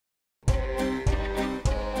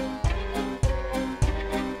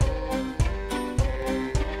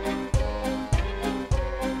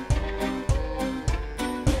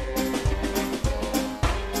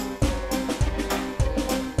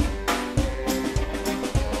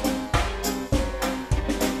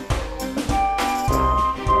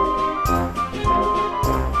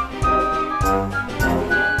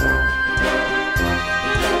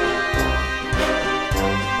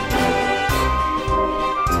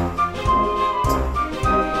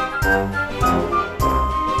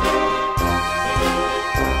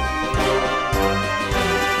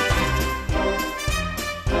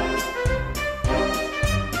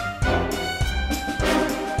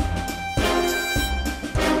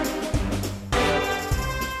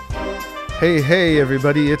Hey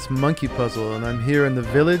everybody, it's Monkeypuzzle and I'm here in the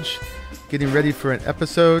village getting ready for an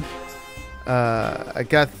episode. I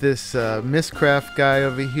got this Mystcraft guy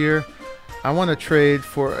over here. I want to trade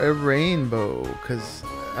for a rainbow because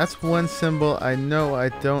that's one symbol I know I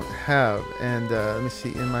don't have. And let me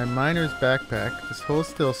see, in my miner's backpack, just hold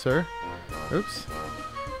still, sir. Oops.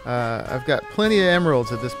 I've got plenty of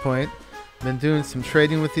emeralds at this point. Been doing some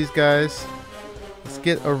trading with these guys. Let's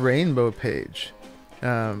get a rainbow page.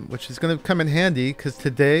 Which is going to come in handy because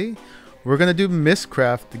today we're going to do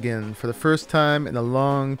Mystcraft again for the first time in a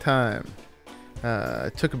long time. I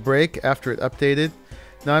took a break after it updated.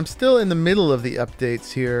 Now I'm still in the middle of the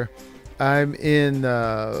updates here. I'm in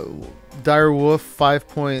Direwolf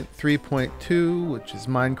 5.3.2, which is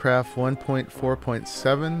Minecraft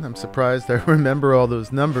 1.4.7. I'm surprised I remember all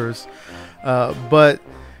those numbers, but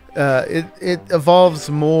it evolves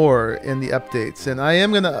more in the updates, and I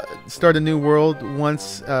am going to start a new world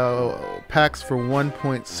once packs for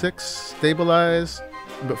 1.6 stabilize,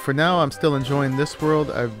 but for now I'm still enjoying this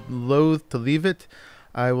world. I'm loath to leave it.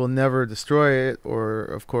 I will never destroy it, or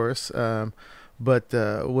of course, but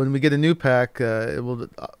when we get a new pack, it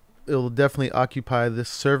will definitely occupy this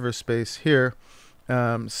server space here.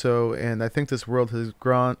 And I think this world has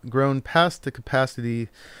grown past the capacity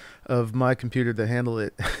of my computer to handle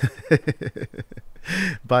it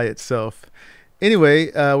by itself.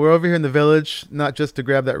 Anyway, we're over here in the village, not just to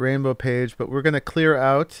grab that rainbow page, but we're going to clear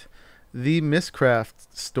out the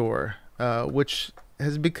Mystcraft store, which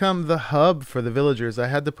has become the hub for the villagers. I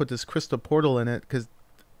had to put this crystal portal in it because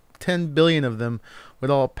 10 billion of them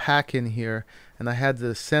would all pack in here, and I had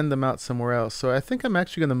to send them out somewhere else. So I think I'm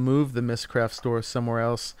actually going to move the Mystcraft store somewhere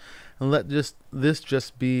else and let this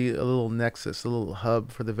just be a little nexus, a little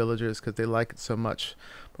hub for the villagers because they like it so much.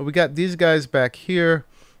 But we got these guys back here.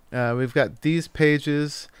 We've got these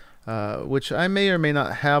pages, which I may or may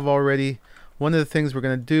not have already. One of the things we're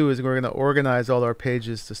going to do is we're going to organize all our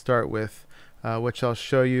pages to start with, which I'll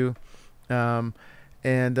show you. And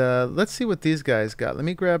let's see what these guys got. Let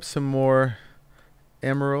me grab some more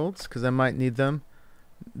emeralds because I might need them.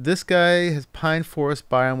 This guy has pine forest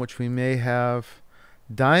biome, which we may have.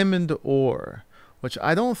 Diamond ore, which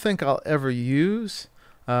I don't think I'll ever use,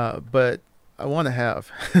 but I want to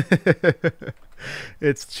have.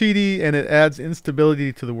 It's cheaty and it adds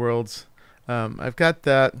instability to the worlds. I've got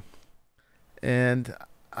that, and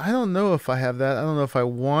I don't know if I have that. I don't know if I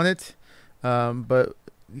want it, but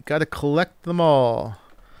you got to collect them all.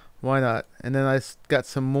 Why not? And then I got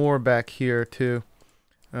some more back here too,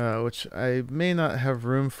 which I may not have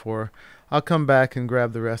room for. I'll come back and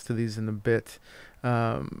grab the rest of these in a bit.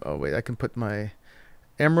 Oh wait, I can put my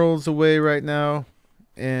emeralds away right now.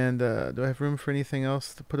 And do I have room for anything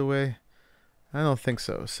else to put away? I don't think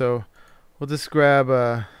so. So we'll just grab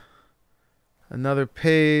another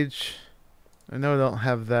page. I know I don't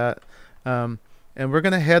have that. And we're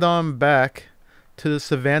going to head on back to the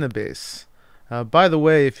Savannah base. By the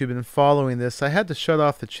way, if you've been following this, I had to shut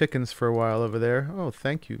off the chickens for a while over there. Oh,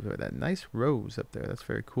 thank you for that nice rose up there. That's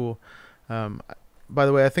very cool. By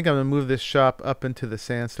the way, I think I'm going to move this shop up into the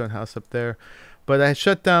sandstone house up there. But I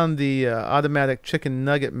shut down the automatic chicken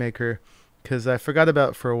nugget maker because I forgot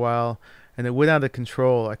about it for a while and it went out of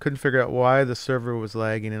control. I couldn't figure out why the server was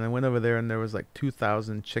lagging, and I went over there and there was like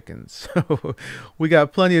 2,000 chickens. So we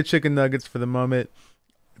got plenty of chicken nuggets for the moment.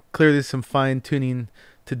 Clearly some fine tuning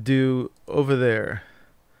to do over there.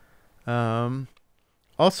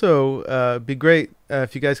 Also, be great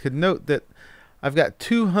if you guys could note that I've got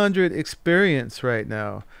 200 experience right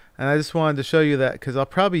now, and I just wanted to show you that because I'll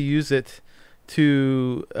probably use it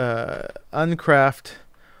to uncraft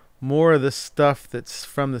more of the stuff that's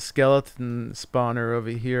from the skeleton spawner over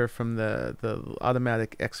here from the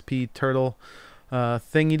automatic XP turtle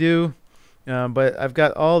thing you do. But I've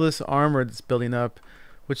got all this armor that's building up,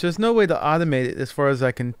 which there's no way to automate it as far as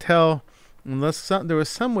I can tell, unless there was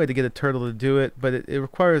some way to get a turtle to do it, but it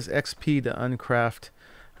requires XP to uncraft.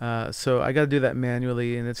 So I got to do that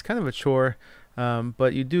manually, and it's kind of a chore,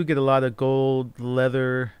 but you do get a lot of gold,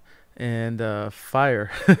 leather, and fire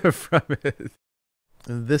from it.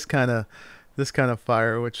 This kind of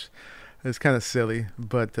fire, which is kind of silly,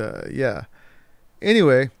 but yeah.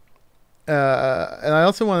 Anyway, and I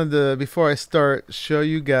also wanted to, before I start, show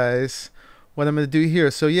you guys what I'm going to do here.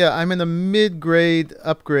 So yeah, I'm in a mid-grade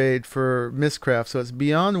upgrade for Mystcraft, so it's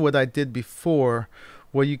beyond what I did before,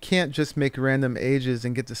 where you can't just make random ages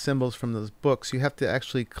and get the symbols from those books. You have to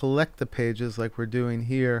actually collect the pages like we're doing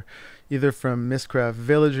here, either from Mystcraft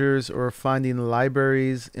villagers or finding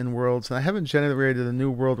libraries in worlds. And I haven't generated a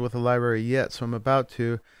new world with a library yet, so I'm about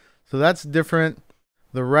to. So that's different.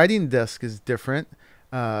 The writing desk is different.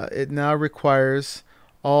 It now requires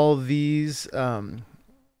all these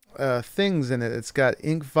things in it. It's got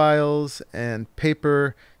ink vials and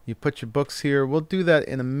paper. You put your books here. We'll do that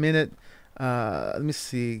in a minute. Let me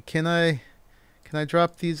see. Can I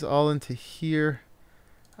drop these all into here?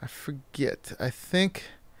 I forget. I think.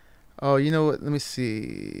 Oh, you know what? Let me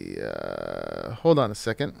see. Hold on a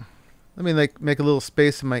second. Let me make a little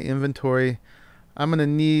space in my inventory. I'm gonna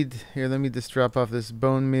need here. Let me just drop off this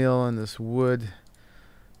bone meal and this wood.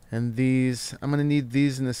 And these, I'm going to need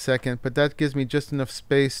these in a second, but that gives me just enough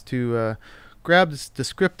space to grab this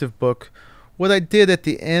descriptive book. What I did at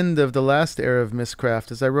the end of the last era of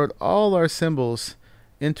Mystcraft is I wrote all our symbols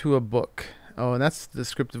into a book. Oh, and that's the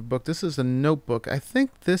descriptive book. This is a notebook. I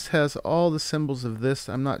think this has all the symbols of this.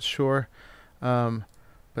 I'm not sure. But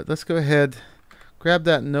let's go ahead, grab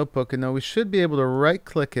that notebook, and now we should be able to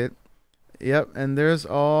right-click it. Yep, and there's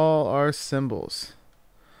all our symbols.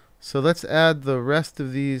 So let's add the rest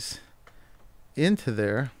of these into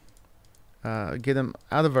there. Get them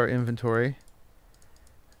out of our inventory.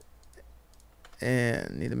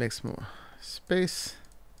 And need to make some more space.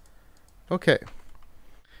 Okay.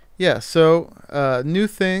 Yeah, so new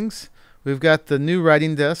things. We've got the new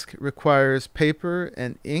writing desk. It requires paper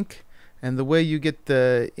and ink. And the way you get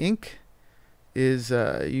the ink is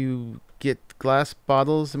you get glass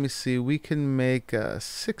bottles. Let me see. We can make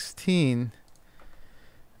 16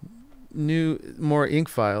 more ink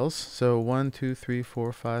vials. So 1, 2, 3,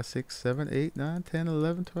 4, 5, 6, 7, 8, 9, 10,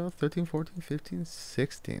 11, 12, 13, 14, 15,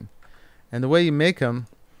 16. And the way you make them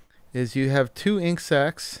is you have 2 ink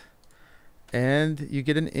sacs and you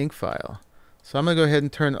get an ink vial. So I'm going to go ahead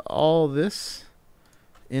and turn all this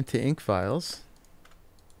into ink vials.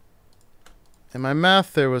 And my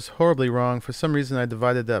math there was horribly wrong. For some reason I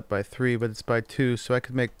divided that by 3, but it's by 2, so I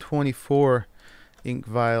could make 24 ink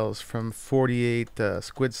vials from 48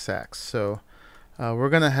 squid sacks. So we're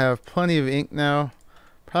going to have plenty of ink now,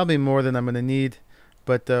 probably more than I'm going to need,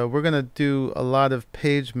 but we're going to do a lot of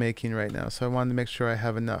page making right now, so I wanted to make sure I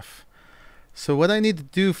have enough. So what I need to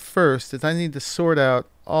do first is I need to sort out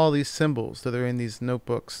all these symbols that are in these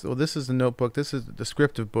notebooks. Well, this is the notebook, this is the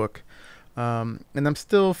descriptive book, and I'm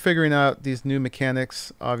still figuring out these new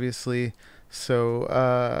mechanics, obviously. So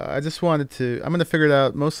I just wanted to, I'm going to figure it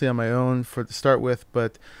out mostly on my own to start with,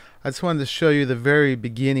 but I just wanted to show you the very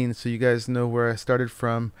beginning so you guys know where I started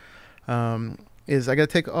from. Is I got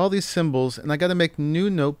to take all these symbols and I got to make new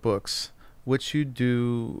notebooks, which you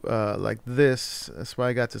do like this. That's why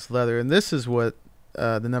I got this leather, and this is what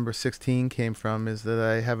the number 16 came from, is that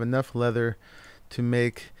I have enough leather to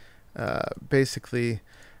make basically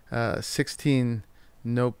 16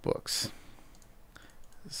 notebooks.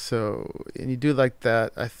 So, and you do like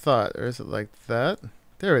that, I thought, or is it like that?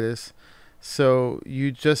 There it is. So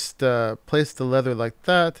you just place the leather like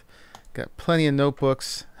that. Got plenty of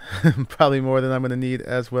notebooks, probably more than I'm going to need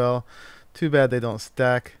as well. Too bad they don't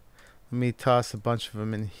stack. Let me toss a bunch of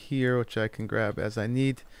them in here, which I can grab as I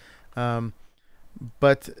need.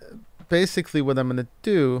 But basically what I'm going to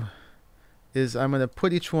do is I'm going to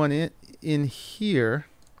put each one in here,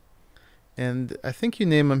 and I think you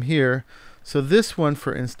name them here. So this one,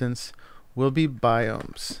 for instance, will be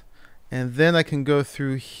Biomes. And then I can go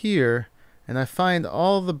through here and I find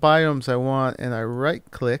all the biomes I want and I right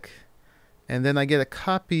click, and then I get a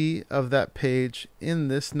copy of that page in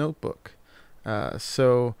this notebook.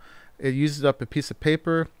 So it uses up a piece of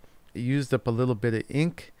paper, it used up a little bit of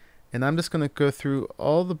ink, and I'm just going to go through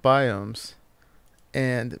all the biomes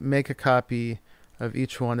and make a copy of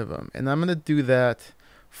each one of them. And I'm going to do that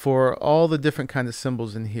for all the different kind of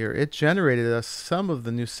symbols in here. It generated us some of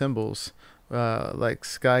the new symbols, like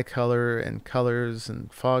sky color and colors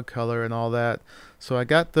and fog color and all that. So I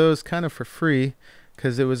got those kind of for free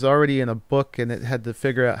because it was already in a book and it had to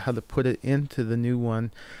figure out how to put it into the new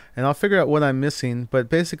one. And I'll figure out what I'm missing, but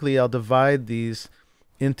basically I'll divide these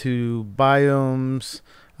into biomes,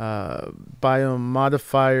 biome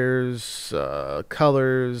modifiers,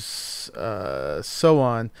 colors, so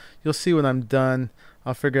on. You'll see when I'm done.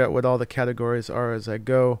 I'll figure out what all the categories are as I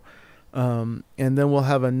go. And then we'll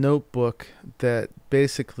have a notebook that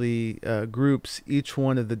basically groups each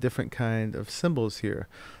one of the different kind of symbols here.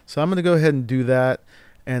 So I'm going to go ahead and do that,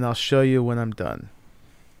 and I'll show you when I'm done.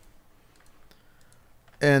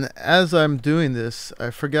 And as I'm doing this, I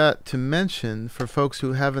forgot to mention, for folks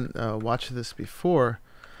who haven't watched this before,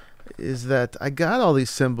 is that I got all these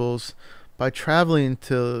symbols by traveling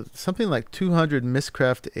to something like 200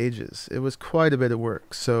 Mystcraft ages. It was quite a bit of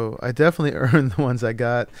work, so I definitely earned the ones I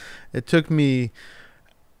got. It took me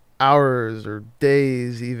hours or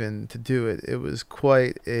days even to do it. It was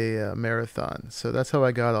quite a marathon. So that's how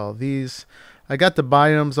I got all these. I got the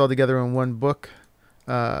biomes all together in one book.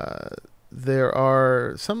 there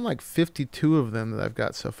are something like 52 of them that I've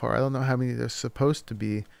got so far. I don't know how many there's supposed to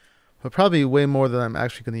be, but probably way more than I'm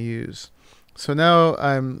actually going to use. So now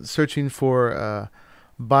I'm searching for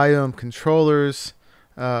biome controllers,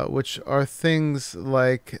 which are things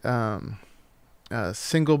like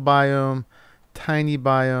single biome, tiny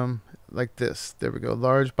biome, like this. There we go.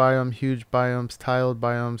 Large biome, huge biomes, tiled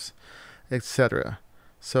biomes, etc.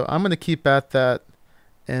 So I'm going to keep at that,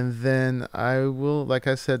 and then I will, like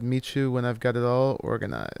I said, meet you when I've got it all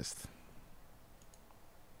organized.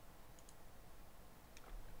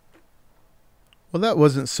 Well, that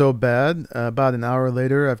wasn't so bad. About an hour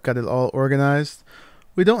later, I've got it all organized.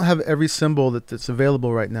 We don't have every symbol that's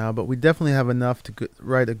available right now, but we definitely have enough to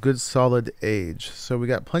write a good solid age. So we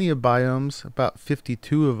got plenty of biomes, about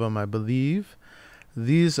 52 of them, I believe.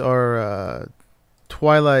 These are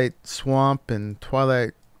Twilight Swamp and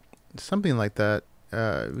Twilight something like that.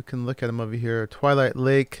 We can look at them over here. Twilight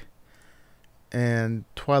Lake and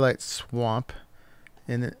Twilight Swamp.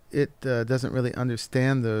 And it doesn't really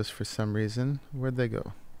understand those for some reason. Where'd they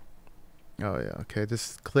go? Oh yeah, okay.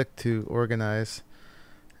 Just click to organize.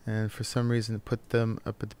 And for some reason put them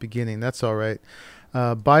up at the beginning. That's all right.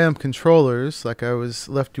 Biome controllers, like I was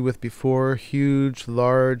left you with before. Huge,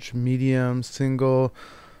 large, medium, single,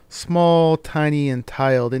 small, tiny, and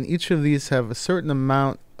tiled. And each of these have a certain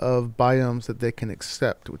amount of biomes that they can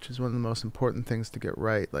accept, which is one of the most important things to get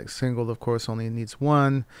right. Like single, of course, only needs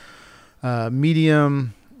one.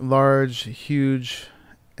 Medium, large, huge,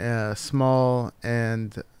 small,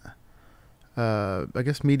 and I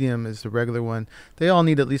guess medium is the regular one. They all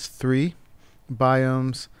need at least 3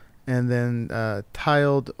 biomes, and then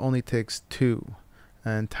tiled only takes 2,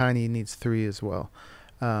 and tiny needs 3 as well.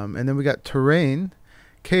 And then we got terrain,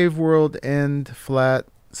 cave world, end, flat,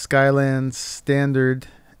 skylands, standard,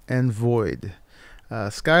 and void.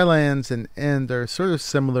 Skylands and end are sort of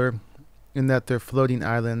similar in that they're floating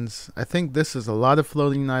islands. I think this is a lot of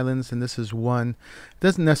floating islands, and this is one. It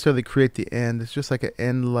doesn't necessarily create the end. It's just like an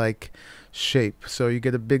end-like shape. So you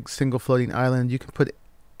get a big single floating island. You can put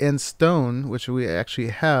end stone, which we actually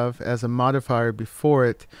have as a modifier before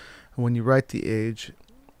it when you write the age,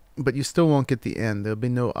 but you still won't get the end. There'll be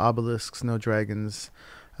no obelisks, no dragons,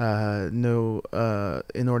 no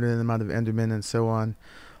inordinate amount of endermen, and so on.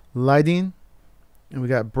 Lighting. And we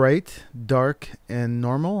got bright, dark, and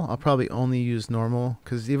normal. I'll probably only use normal,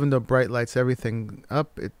 because even though bright lights everything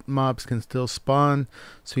up, mobs can still spawn,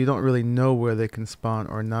 so you don't really know where they can spawn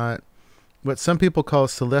or not. What some people call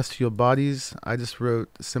celestial bodies, I just wrote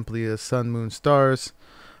simply as sun, moon, stars.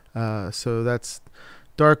 So that's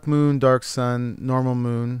dark moon, dark sun, normal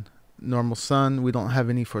moon, normal sun. We don't have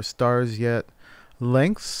any for stars yet.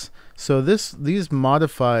 Lengths. So these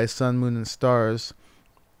modify sun, moon, and stars,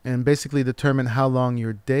 and basically determine how long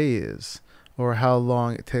your day is, or how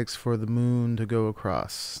long it takes for the moon to go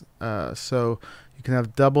across. So you can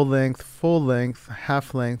have double length, full length,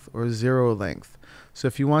 half length, or 0 length. So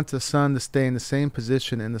if you want the sun to stay in the same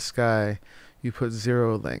position in the sky, you put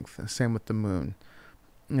 0 length. Same with the moon.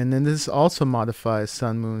 And then this also modifies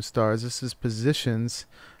sun, moon, stars. This is positions.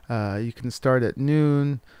 You can start at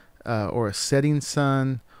noon, or a setting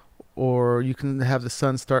sun, or you can have the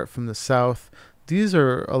sun start from the south. These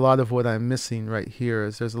are a lot of what I'm missing right here.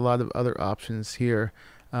 There's a lot of other options here,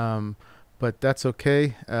 but that's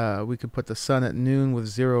okay. We could put the sun at noon with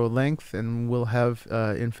 0 length, and we'll have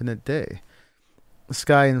infinite day.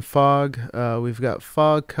 Sky and fog. We've got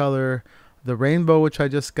fog color, the rainbow, which I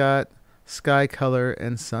just got, sky color,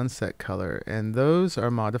 and sunset color, and those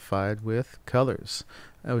are modified with colors,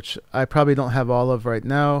 which I probably don't have all of right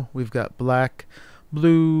now. We've got black,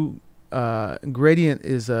 blue. Gradient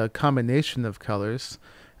is a combination of colors,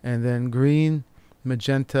 and then green,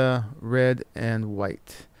 magenta, red, and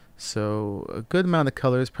white. So a good amount of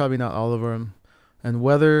colors, probably not all of them. And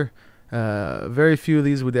weather, very few of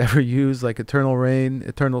these would ever use, like eternal rain,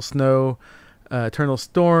 eternal snow, eternal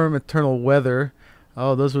storm, eternal weather.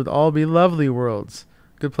 Oh, those would all be lovely worlds.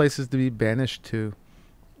 Good places to be banished to.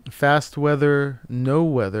 Fast weather, no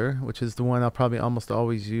weather, which is the one I'll probably almost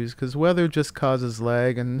always use, because weather just causes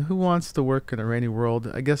lag, and who wants to work in a rainy world?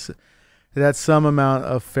 I guess it adds some amount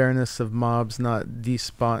of fairness of mobs not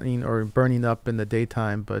despawning or burning up in the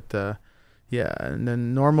daytime, but yeah. And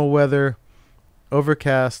then normal weather,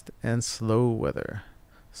 overcast, and slow weather.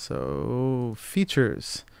 So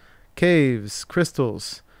features, caves,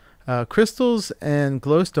 crystals. Crystals and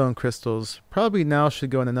glowstone crystals probably now should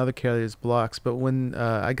go in another category as blocks, but when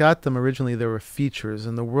I got them originally, there were features,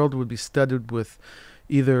 and the world would be studded with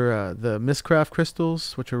either the Mystcraft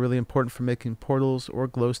crystals, which are really important for making portals, or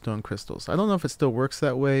glowstone crystals. I don't know if it still works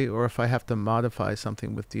that way, or if I have to modify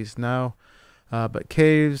something with these now. But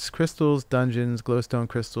caves, crystals, dungeons, glowstone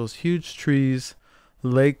crystals, huge trees,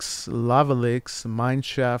 lakes, lava lakes, mine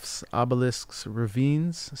shafts, obelisks,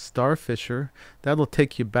 ravines, starfisher. That'll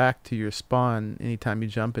take you back to your spawn anytime you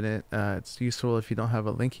jump in it. It's useful if you don't have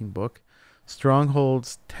a linking book.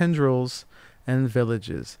 Strongholds, tendrils, and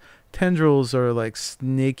villages. Tendrils are like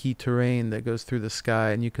snaky terrain that goes through the sky,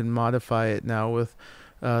 and you can modify it now with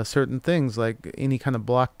certain things like any kind of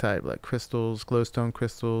block type, like crystals, glowstone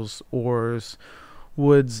crystals, ores,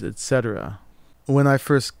 woods, etc. When I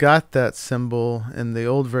first got that symbol in the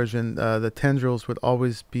old version, the tendrils would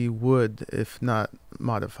always be wood if not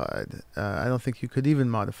modified. I don't think you could even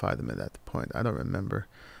modify them at that point. I don't remember.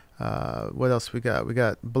 What else we got? We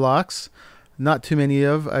got blocks. Not too many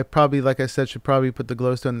of. I probably, like I said, should probably put the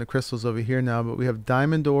glowstone and the crystals over here now, but we have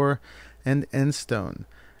diamond ore and endstone.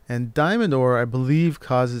 And diamond ore, I believe,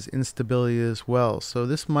 causes instability as well. So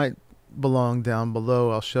this might belong down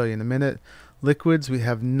below. I'll show you in a minute. Liquids, we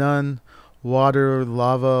have none. Water,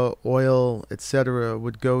 lava, oil, etc.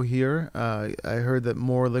 would go here. I heard that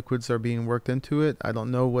more liquids are being worked into it. I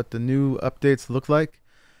don't know what the new updates look like.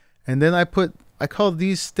 And then I call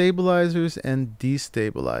these stabilizers and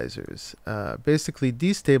destabilizers. Basically,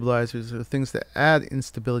 destabilizers are things that add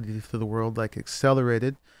instability to the world, like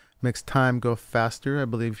accelerated, makes time go faster. I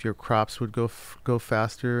believe your crops would go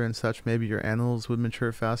faster and such. Maybe your animals would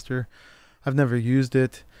mature faster. I've never used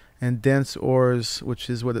it. And dense ores, which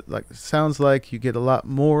is what it sounds like. You get a lot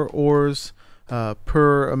more ores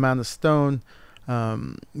per amount of stone,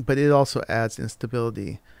 but it also adds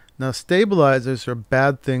instability. Now, stabilizers are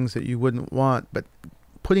bad things that you wouldn't want, but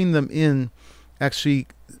putting them in actually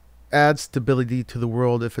adds stability to the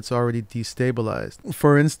world if it's already destabilized.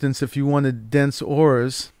 For instance, if you wanted dense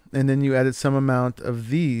ores, and then you added some amount of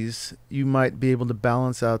these, you might be able to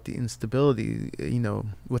balance out the instability,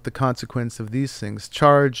 with the consequence of these things.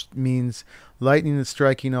 Charged means lightning is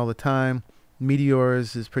striking all the time.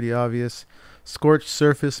 Meteors is pretty obvious. Scorched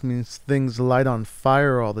surface means things light on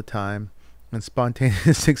fire all the time. And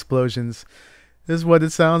spontaneous explosions is what it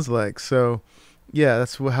sounds like. So, yeah,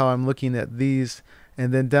 that's how I'm looking at these.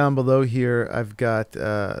 And then down below here, I've got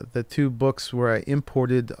the two books where I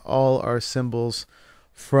imported all our symbols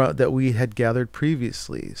that we had gathered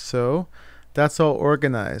previously. So that's all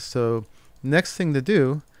organized. So next thing to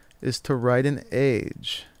do is to write an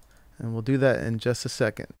age, and we'll do that in just a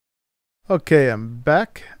second. Okay, I'm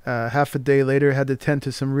back. Half a day later, had to tend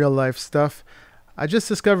to some real life stuff. I just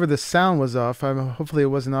discovered the sound was off. Hopefully it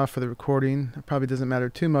wasn't off for the recording. It probably doesn't matter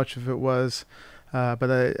too much if it was,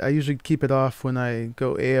 but I usually keep it off when I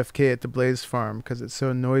go AFK at the Blaze Farm because it's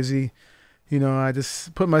so noisy. I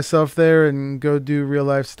just put myself there and go do real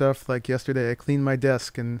life stuff. Like yesterday, I cleaned my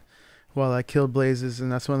desk and while I killed blazes,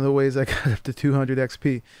 and that's one of the ways I got up to 200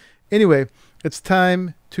 XP. Anyway, it's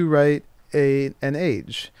time to write an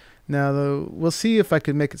age. Now, we'll see if I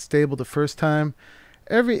can make it stable the first time.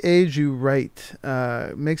 Every age you write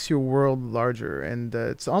makes your world larger, and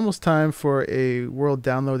it's almost time for a world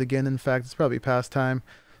download again. In fact, it's probably past time.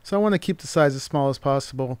 So I want to keep the size as small as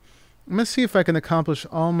possible. I'm going to see if I can accomplish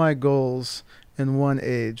all my goals in one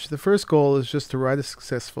age. The first goal is just to write a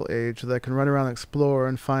successful age that I can run around and explore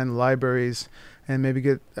and find libraries and maybe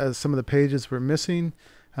get some of the pages we're missing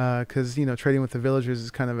because, trading with the villagers is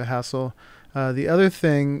kind of a hassle. The other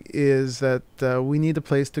thing is that we need a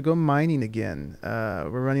place to go mining again.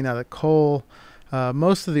 We're running out of coal.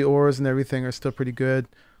 Most of the ores and everything are still pretty good.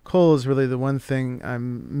 Coal is really the one thing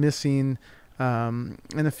I'm missing. And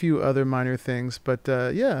a few other minor things, but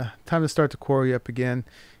yeah, time to start to quarry up again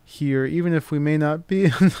here, even if we may not be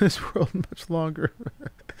in this world much longer.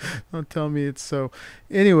 Don't tell me it's so.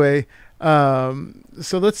 Anyway, so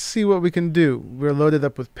let's see what we can do. We're loaded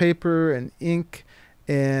up with paper and ink,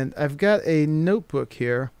 and I've got a notebook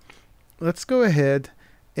here. Let's go ahead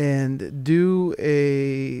and do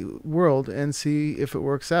a world and see if it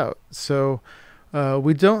works out. So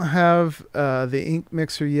we don't have the ink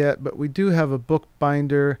mixer yet, but we do have a book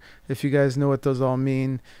binder, if you guys know what those all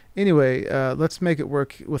mean. Anyway, let's make it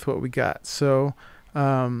work with what we got. So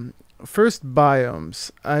first,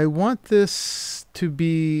 biomes. I want this to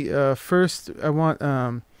be first, I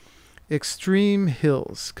want extreme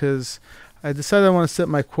hills, because I decided I want to set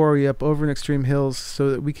my quarry up over in extreme hills so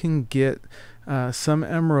that we can get some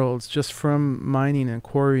emeralds just from mining and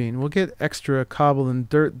quarrying. We'll get extra cobble and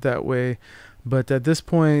dirt that way. But at this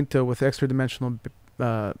point, with extra dimensional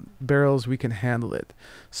barrels, we can handle it.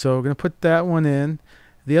 So we're going to put that one in.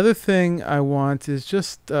 The other thing I want is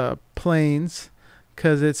just plains,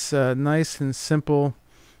 because it's nice and simple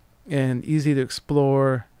and easy to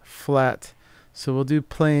explore, flat. So we'll do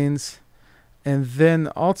plains. And then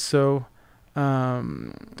also,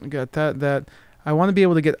 got that. I want to be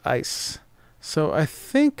able to get ice. So I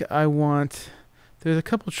think I want, there's a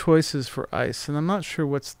couple choices for ice, and I'm not sure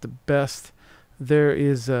what's the best. There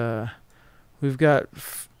is, we've got,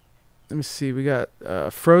 let me see, we got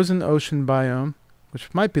frozen ocean biome,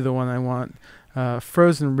 which might be the one I want,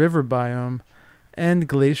 frozen river biome, and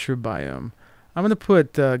glacier biome. I'm going to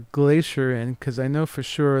put glacier in because I know for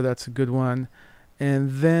sure that's a good one.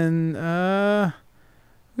 And then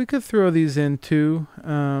we could throw these in too.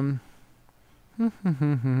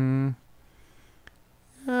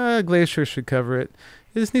 Glacier should cover it.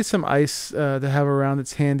 You just need some ice to have around.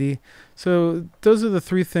 It's handy. So those are the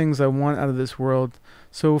three things I want out of this world.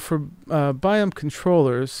 So for biome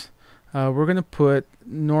controllers, we're going to put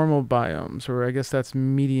normal biomes, or I guess that's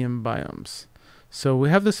medium biomes. So we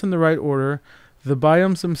have this in the right order. The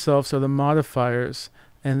biomes themselves are the modifiers,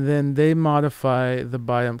 and then they modify the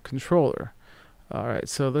biome controller. All right,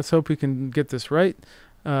 so let's hope we can get this right.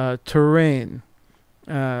 Terrain.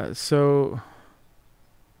 So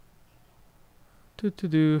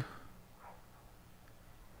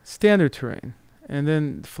standard terrain, and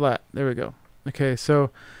then flat. There we go. Okay, so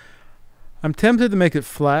I'm tempted to make it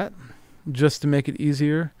flat just to make it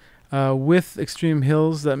easier. With extreme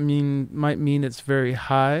hills, that might mean it's very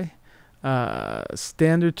high.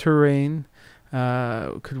 Standard terrain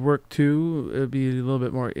could work too. It would be a little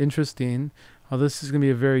bit more interesting. This is going to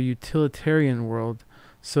be a very utilitarian world.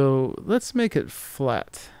 So let's make it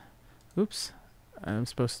flat. Oops. I'm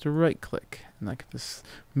supposed to right click, and I get this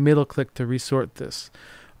middle click to resort this.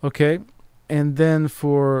 Okay. And then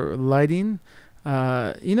for lighting,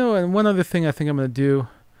 and one other thing I think I'm going to do,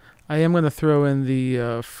 I am going to throw in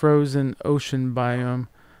the frozen ocean biome,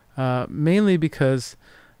 mainly because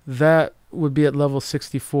that would be at level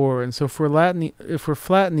 64. And so if we're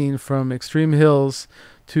flattening from extreme hills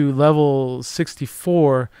to level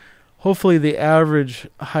 64, hopefully the average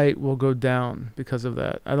height will go down because of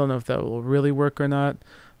that. I don't know if that will really work or not,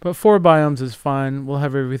 but 4 biomes is fine. We'll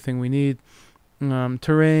have everything we need.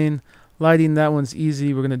 Terrain, lighting, that one's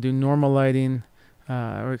easy. We're going to do normal lighting.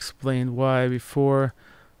 I explained why before.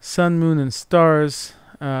 Sun, moon, and stars.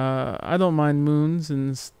 I don't mind moons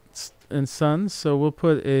and suns, so we'll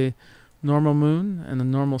put a normal moon and a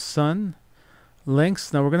normal sun.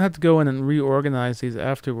 Lengths, now we're going to have to go in and reorganize these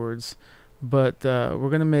afterwards, but we're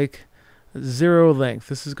going to make 0 length.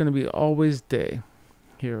 This is going to be always day.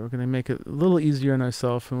 Here, we're going to make it a little easier on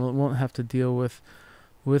ourselves, and we won't have to deal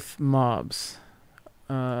with mobs.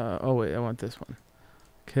 Oh wait, I want this one.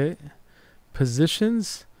 Okay.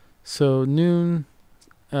 Positions, so noon,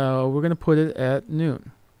 we're going to put it at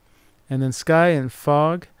noon. And then sky and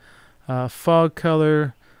fog. Fog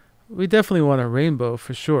color, we definitely want a rainbow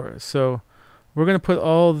for sure. So we're going to put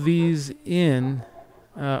all these in.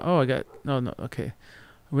 Okay.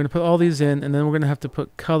 We're going to put all these in, and then we're going to have to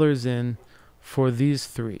put colors in for these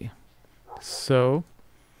 3. So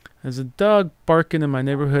there's a dog barking in my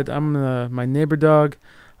neighborhood. My neighbor dog.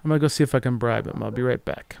 I'm going to go see if I can bribe him. I'll be right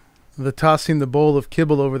back. The tossing the bowl of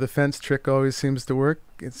kibble over the fence trick always seems to work.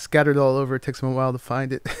 It's scattered all over. It takes him a while to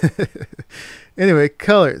find it. Anyway,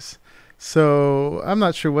 colors. So I'm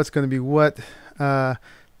not sure what's going to be what.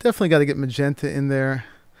 Definitely got to get magenta in there.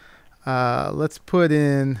 Let's put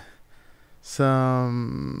in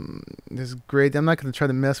this gradient. I'm not going to try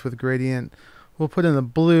to mess with gradient. We'll put in a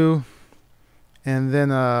blue, and then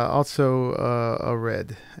also a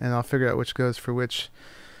red, and I'll figure out which goes for which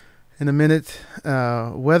in a minute.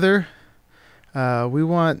 Weather, we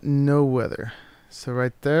want no weather, so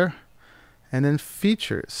right there. And then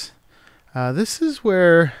features, this is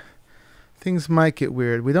where things might get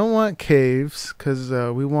weird. We don't want caves because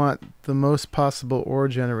we want the most possible ore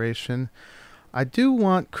generation. I do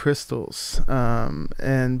want crystals,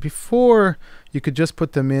 and before you could just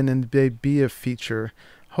put them in and they'd be a feature.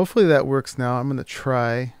 Hopefully that works now. I'm going to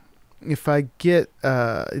try. If I get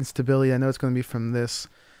instability, I know it's going to be from this.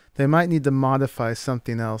 They might need to modify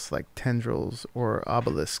something else like tendrils or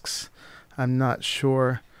obelisks. I'm not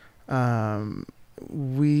sure.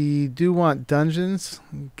 We do want dungeons,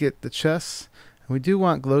 get the chests, and we do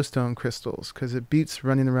want glowstone crystals because it beats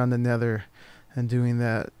running around the nether and doing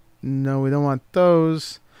that. No, we don't want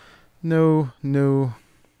those. No.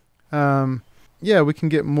 Yeah, we can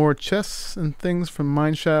get more chests and things from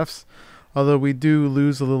mine shafts, although we do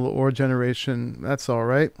lose a little ore generation. That's all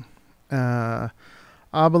right.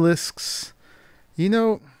 Obelisks,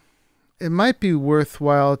 it might be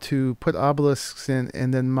worthwhile to put obelisks in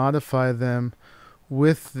and then modify them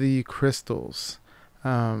with the crystals.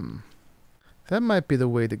 That might be the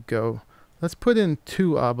way to go. Let's put in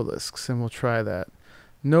 2 obelisks and we'll try that.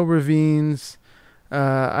 No ravines.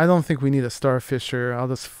 I don't think we need a starfisher. I'll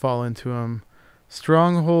just fall into them.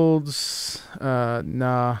 Strongholds,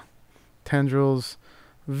 nah. Tendrils.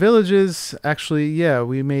 Villages, actually, yeah,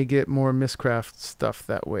 we may get more Mystcraft stuff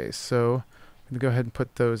that way. So I'm going to go ahead and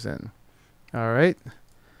put those in. All right.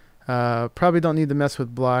 Probably don't need to mess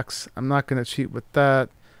with blocks. I'm not going to cheat with that.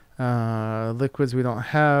 Liquids we don't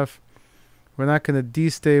have. We're not going to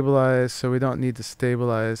destabilize, so we don't need to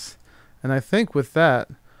stabilize. And I think with that,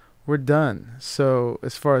 we're done. So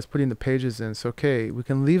as far as putting the pages in, it's okay. We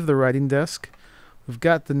can leave the writing desk. We've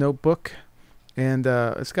got the notebook, and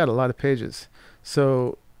it's got a lot of pages.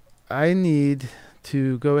 So I need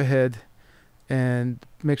to go ahead and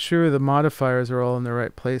make sure the modifiers are all in the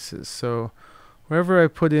right places. So wherever I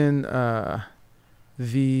put in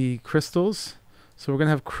the crystals, so we're going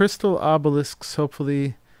to have crystal obelisks,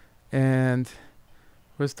 hopefully, and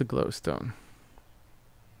where's the glowstone?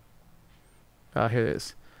 Ah, here it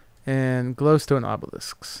is. And glowstone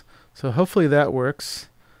obelisks. So hopefully that works.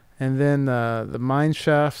 And then the mine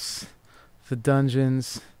shafts, the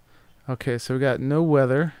dungeons. Okay, so we got no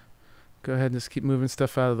weather. Go ahead and just keep moving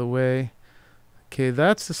stuff out of the way. Okay,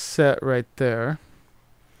 that's a set right there.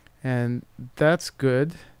 And that's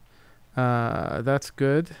good. That's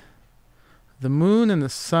good. The moon and the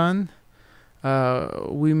sun,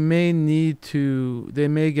 we may need to, they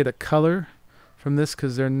may get a color from this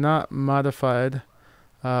because they're not modified.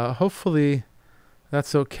 Hopefully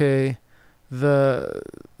that's okay.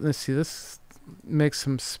 Let's see, let's make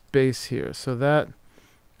some space here. So that,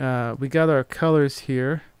 we got our colors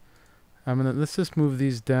here. Let's just move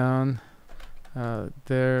these down.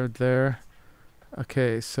 There.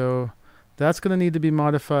 Okay, so that's going to need to be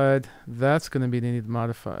modified. That's going to be need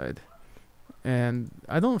modified. And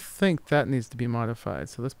I don't think that needs to be modified.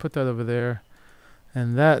 So let's put that over there.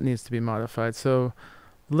 And that needs to be modified. So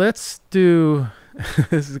let's do,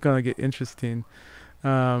 this is going to get interesting.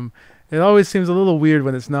 It always seems a little weird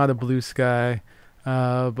when it's not a blue sky,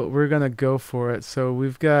 but we're going to go for it. So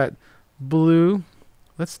we've got blue.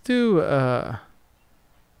 Let's do, oh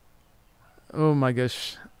my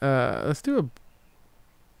gosh, let's do a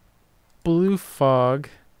blue fog,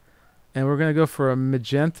 and we're going to go for a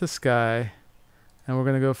magenta sky, and we're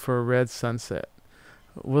going to go for a red sunset.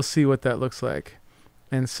 We'll see what that looks like.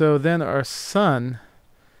 And so then our sun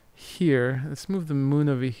here, let's move the moon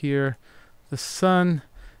over here. The sun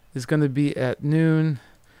is going to be at noon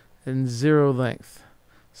and 0 length.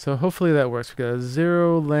 So hopefully that works. We've got a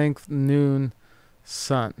 0 length noon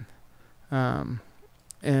sun.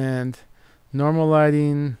 And normal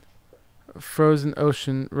lighting, frozen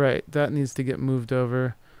ocean, right, that needs to get moved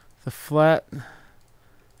over. The flat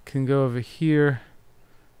can go over here.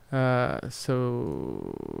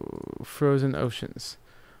 So frozen oceans.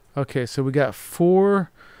 Okay, so we got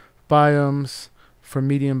 4 biomes for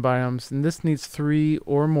medium biomes, and this needs 3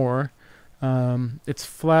 or more. It's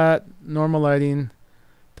flat, normal lighting,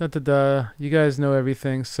 you guys know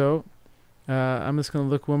everything. So I'm just going to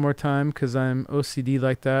look one more time because I'm OCD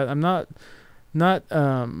like that. I'm not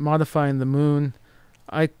modifying the moon.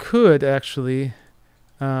 I could actually,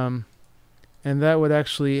 and that would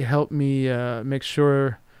actually help me make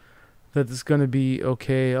sure that it's going to be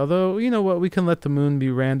okay. Although, you know what, we can let the moon be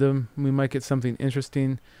random. We might get something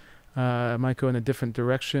interesting. It might go in a different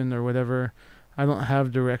direction or whatever. I don't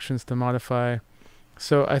have directions to modify.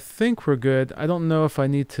 So I think we're good. I don't know if I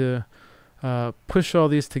need to push all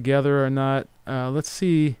these together or not. Let's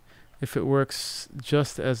see if it works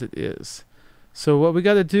just as it is. So what we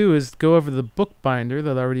got to do is go over the bookbinder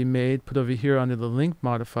that I already made, put over here under the link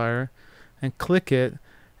modifier, and click it.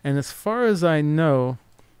 And as far as I know,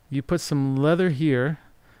 you put some leather here.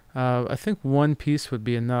 I think 1 piece would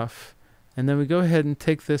be enough. And then we go ahead and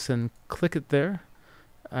take this and click it there.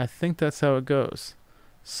 I think that's how it goes.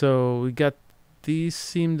 So we got, these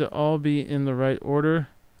seem to all be in the right order.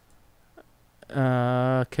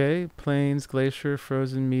 Okay, plains, glacier,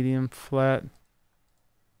 frozen, medium, flat.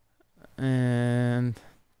 And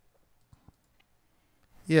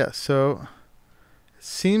yeah, so it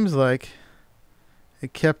seems like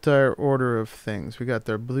it kept our order of things. We got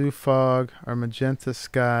our blue fog, our magenta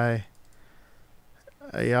sky,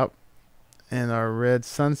 yep, and our red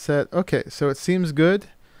sunset. Okay, so it seems good.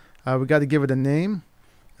 We got to give it a name.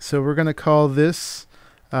 So we're going to call this,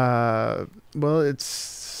 well,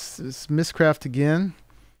 it's Mystcraft again.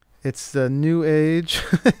 It's the New Age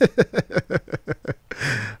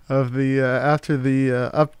of the, after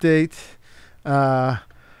the update.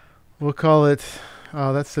 We'll call it,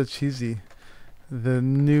 oh, that's so cheesy. The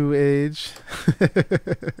New Age.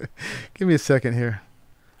 Give me a second here.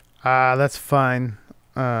 That's fine.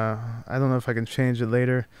 I don't know if I can change it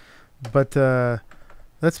later, but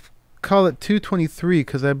let's call it 223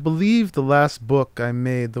 because I believe the last book I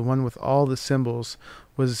made, the one with all the symbols,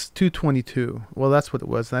 was 222. Well, that's what it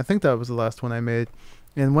was, and I think that was the last one I made.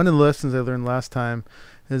 And one of the lessons I learned last time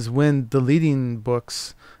is when deleting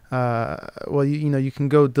books, well, you know, you can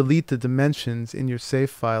go delete the dimensions in your save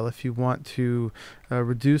file if you want to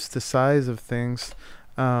reduce the size of things.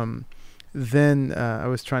 Then I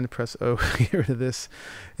was trying to press O here to this.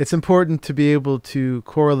 It's important to be able to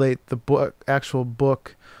correlate the book, actual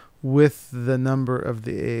book, with the number of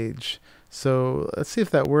the age. So let's see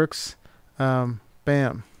if that works.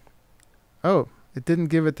 Bam. Oh, it didn't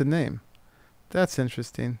give it the name. That's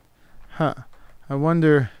interesting. Huh. I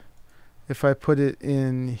wonder if I put it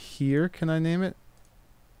in here, can I name it?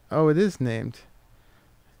 Oh, it is named.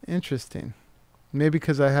 Interesting. Maybe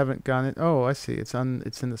because I haven't gone it. Oh, I see. It's in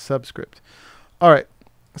the subscript. All right.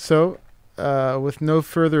 So, with no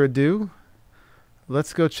further ado,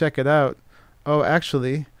 let's go check it out. Oh,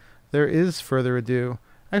 actually, there is further ado.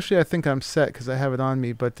 Actually, I think I'm set because I have it on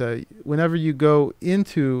me. But whenever you go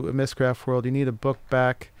into a Mystcraft world, you need a book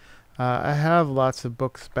back. I have lots of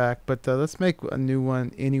books back, but let's make a new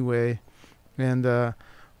one anyway. And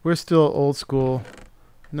we're still old school.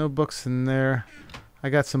 No books in there. I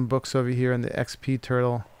got some books over here in the XP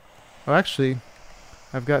turtle. Oh, actually,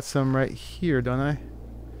 I've got some right here, don't I?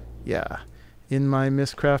 Yeah, in my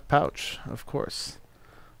Mystcraft pouch, of course.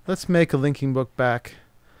 Let's make a linking book back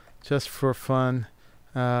just for fun,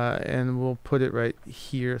 and we'll put it right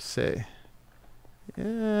here, say.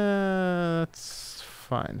 Yeah, that's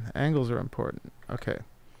fine. Angles are important. Okay.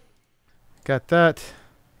 Got that.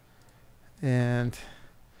 And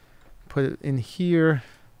put it in here.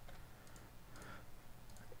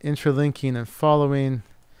 Interlinking and following,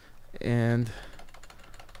 and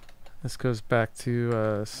this goes back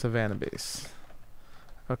to Savannah base.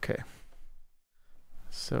 Okay,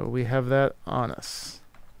 so we have that on us,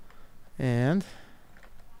 and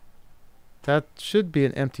that should be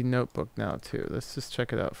an empty notebook now too. Let's just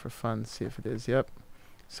check it out for fun, see if it is. Yep.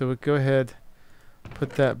 So we'll go ahead,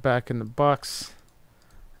 put that back in the box,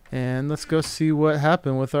 and let's go see what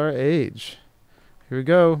happened with our age. Here we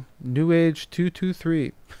go. New Age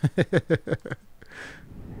 223.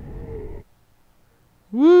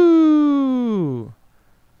 Woo!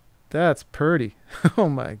 That's pretty. Oh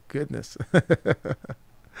my goodness.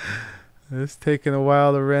 It's taking a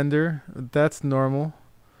while to render. That's normal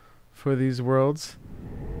for these worlds.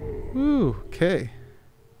 Woo! Okay.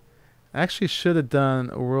 I actually should have done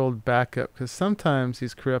a world backup because sometimes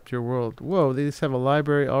these corrupt your world. Whoa, they just have a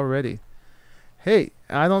library already. Hey,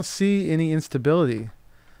 I don't see any instability,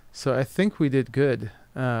 so I think we did good.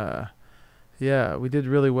 Yeah, we did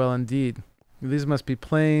really well indeed. These must be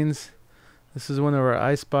plains. This is one of our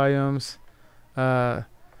ice biomes.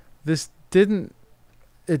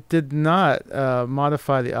 It did not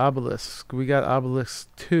modify the obelisk. We got obelisk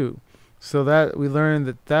 2, so that we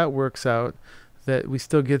learned that works out. That we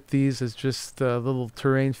still get these as just little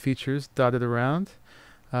terrain features dotted around.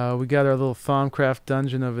 We got our little Thaumcraft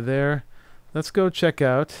dungeon over there. Let's go check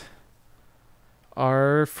out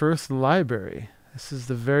our first library. This is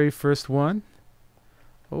the very first one.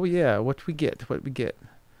 Oh yeah, what we get? What we get?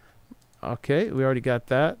 Okay, we already got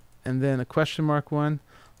that. And then a question mark one.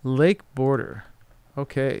 Lake border.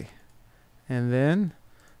 Okay. And then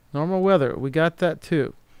normal weather. We got that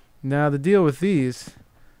too. Now the deal with these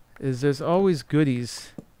is there's always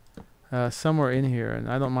goodies somewhere in here.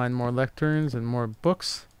 And I don't mind more lecterns and more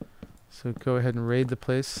books. So go ahead and raid the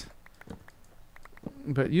place.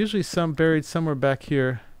 But usually buried somewhere back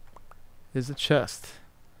here is a chest.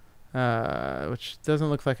 Which doesn't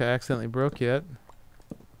look like I accidentally broke yet.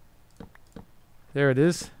 There it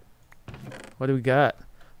is. What do we got?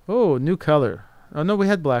 Oh, new color. Oh no, we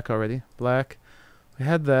had black already. Black. We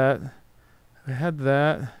had that. We had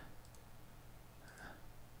that.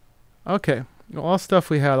 Okay. All stuff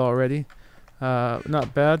we had already.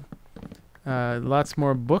 Not bad. Lots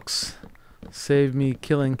more books. Save me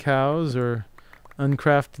killing cows or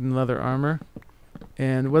uncrafted leather armor.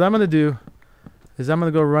 And what I'm going to do is I'm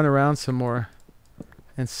going to go run around some more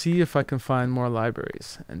and see if I can find more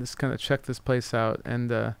libraries and just kind of check this place out.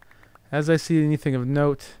 And as I see anything of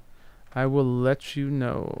note, I will let you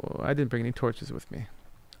know. I didn't bring any torches with me.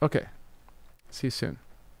 Okay. See you soon.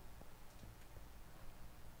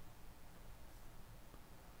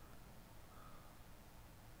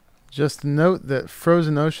 Just note that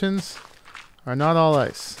frozen oceans are not all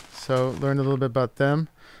ice. So learn a little bit about them.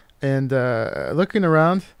 And looking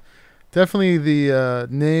around, definitely the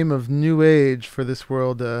name of New Age for this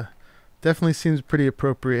world definitely seems pretty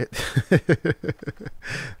appropriate.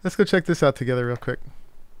 Let's go check this out together real quick.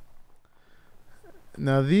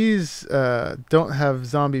 Now these don't have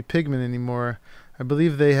zombie pigmen anymore. I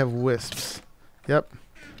believe they have wisps. Yep.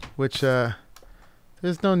 Which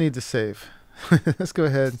there's no need to save. Let's go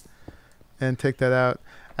ahead and take that out.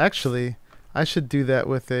 Actually, I should do that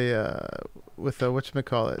with a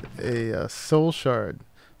whatchamacallit, a soul shard,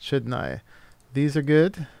 shouldn't I? These are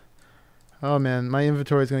good. Oh man, my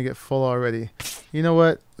inventory is gonna get full already. You know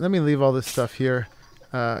what? Let me leave all this stuff here,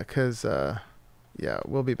 cause yeah,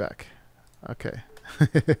 we'll be back. Okay.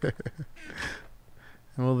 And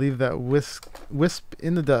we'll leave that wisp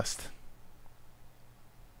in the dust.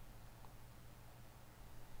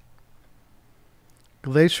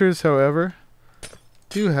 Glaciers, however,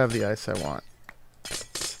 do have the ice I want.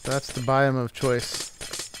 That's the biome of choice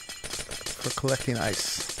for collecting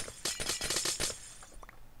ice.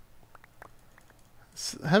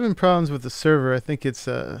 Having problems with the server. I think it's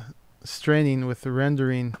straining with the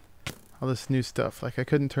rendering all this new stuff. Like I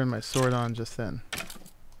couldn't turn my sword on just then.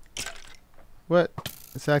 What?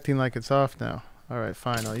 It's acting like it's off now. Alright,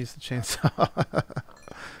 fine. I'll use the chainsaw.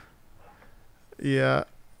 Yeah.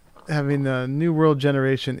 Having new world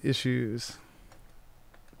generation issues.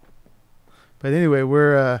 But anyway,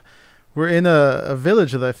 we're in a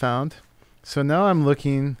village that I found. So now I'm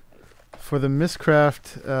looking for the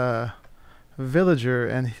Mystcraft villager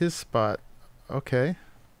and his spot. Okay.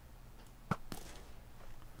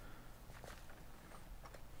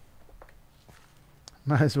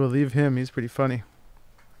 Might as well leave him. He's pretty funny.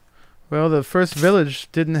 Well, the first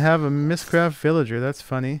village didn't have a Mystcraft villager. That's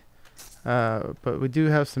funny. But we do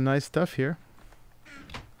have some nice stuff here.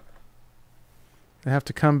 I have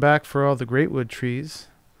to come back for all the greatwood trees.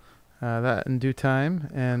 That in due time.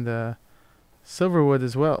 And silverwood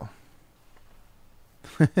as well.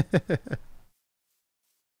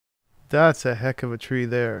 That's a heck of a tree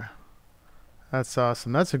there. That's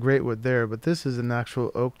awesome. That's a greatwood there, but this is an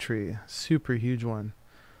actual oak tree. Super huge one.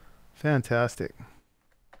 Fantastic.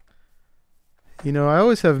 You know, I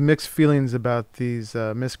always have mixed feelings about these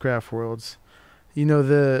Mystcraft worlds. You know,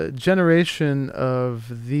 the generation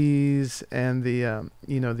of these and the,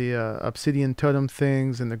 you know, the obsidian totem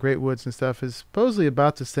things and the greatwoods and stuff is supposedly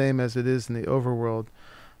about the same as it is in the overworld.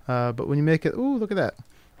 But when you make it, ooh, look at that.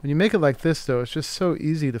 When you make it like this, though, it's just so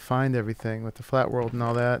easy to find everything with the flat world and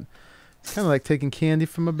all that. It's kind of like taking candy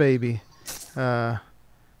from a baby. Might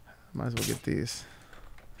as well get these.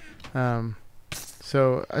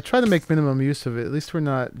 So I try to make minimum use of it. At least we're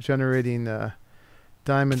not generating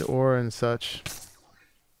diamond ore and such.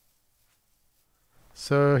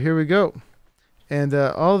 So here we go. And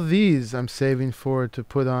all these I'm saving for to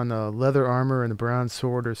put on a leather armor and a bronze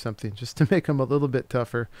sword or something, just to make them a little bit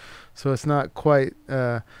tougher. So it's not quite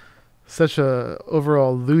such a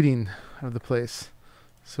overall looting of the place.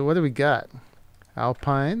 So what do we got?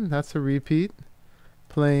 Alpine, that's a repeat.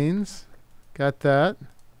 Plains, got that.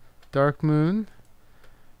 Dark Moon.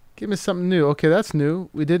 Give me something new. Okay, that's new.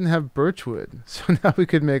 We didn't have birchwood. So now we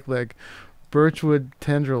could make like birchwood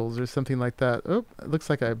tendrils or something like that. Oh, it looks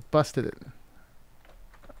like I busted it.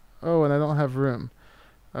 Oh, and I don't have room.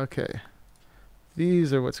 Okay.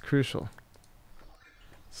 These are what's crucial.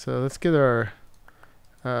 So let's get our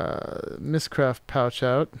Mystcraft pouch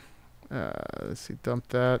out. Let's see, dump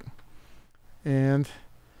that. And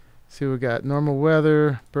see what we got. Normal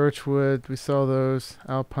weather, birchwood, we saw those.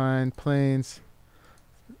 Alpine, plains.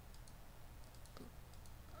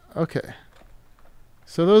 Okay.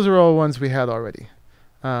 So those are all ones we had already.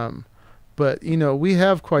 But, you know, we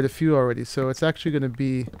have quite a few already, so it's actually going to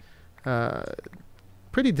be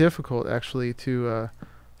pretty difficult, actually, to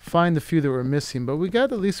find the few that we're missing. But we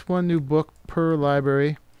got at least one new book per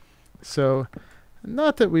library. So,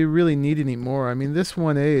 not that we really need any more. I mean, this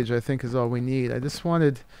one age, I think, is all we need. I just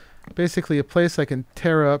wanted basically a place I can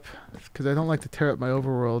tear up, because I don't like to tear up my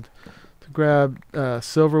overworld, to grab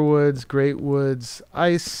silverwoods, greatwoods,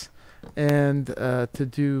 ice, and to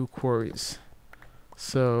do quarries.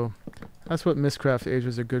 So that's what Mystcraft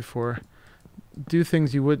ages are good for. Do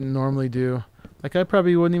things you wouldn't normally do. Like I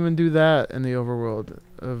probably wouldn't even do that in the overworld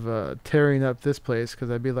of tearing up this place,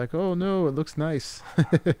 because I'd be like, oh no, it looks nice.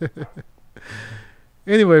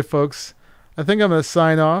 Anyway, folks, I think I'm going to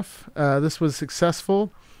sign off. This was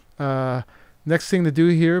successful. Next thing to do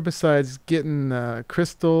here, besides getting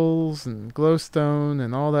crystals and glowstone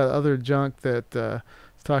and all that other junk that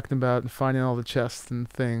it's talking about and finding all the chests and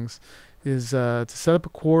things, is to set up a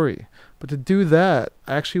quarry. But to do that,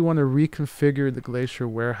 I actually want to reconfigure the glacier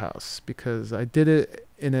warehouse, because I did it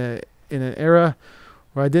in an era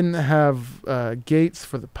where I didn't have gates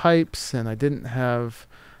for the pipes, and I didn't have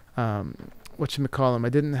I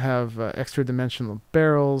didn't have extra dimensional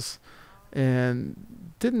barrels, and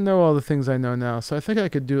didn't know all the things I know now. So I think I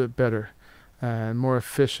could do it better. and more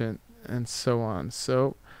efficient and so on.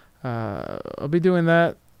 So I'll be doing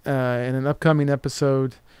that in an upcoming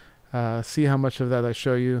episode. See how much of that I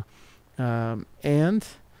show you. And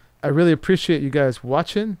I really appreciate you guys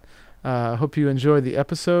watching. I hope you enjoyed the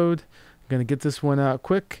episode. I'm going to get this one out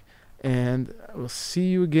quick, and we'll see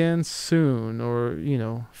you again soon, or,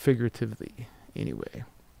 figuratively anyway.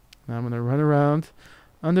 Now I'm going to run around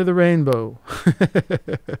under the rainbow.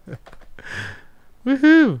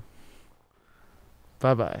 Woohoo!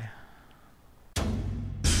 Bye-bye.